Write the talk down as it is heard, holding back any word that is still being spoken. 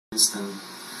And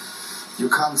you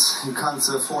can't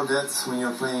afford that when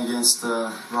you're playing against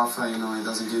Rafa. You know, it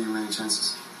doesn't give you many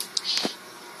chances.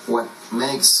 What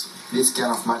makes this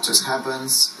kind of matches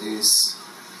happens is,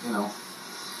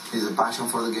 is a passion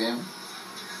for the game,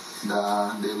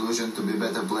 the illusion to be a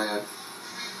better player.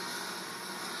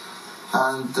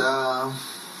 And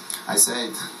I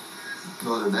said the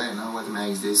other day, what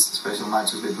makes these special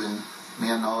matches between me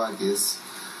and Novak is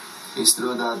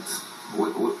true that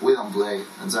we don't play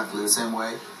exactly the same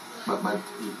way, but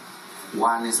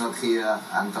one is not here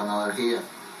and another here,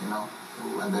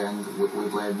 and then we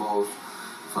play both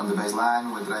from the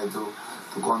baseline. We try to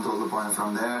control the point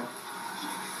from there,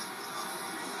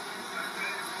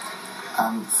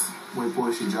 and we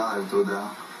push each other to the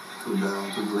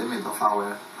limit of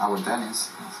our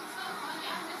tennis.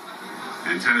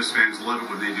 And tennis fans love it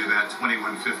when they do that.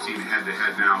 21-15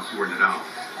 head-to-head now for Nadal.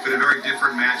 But a very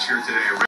different match here today.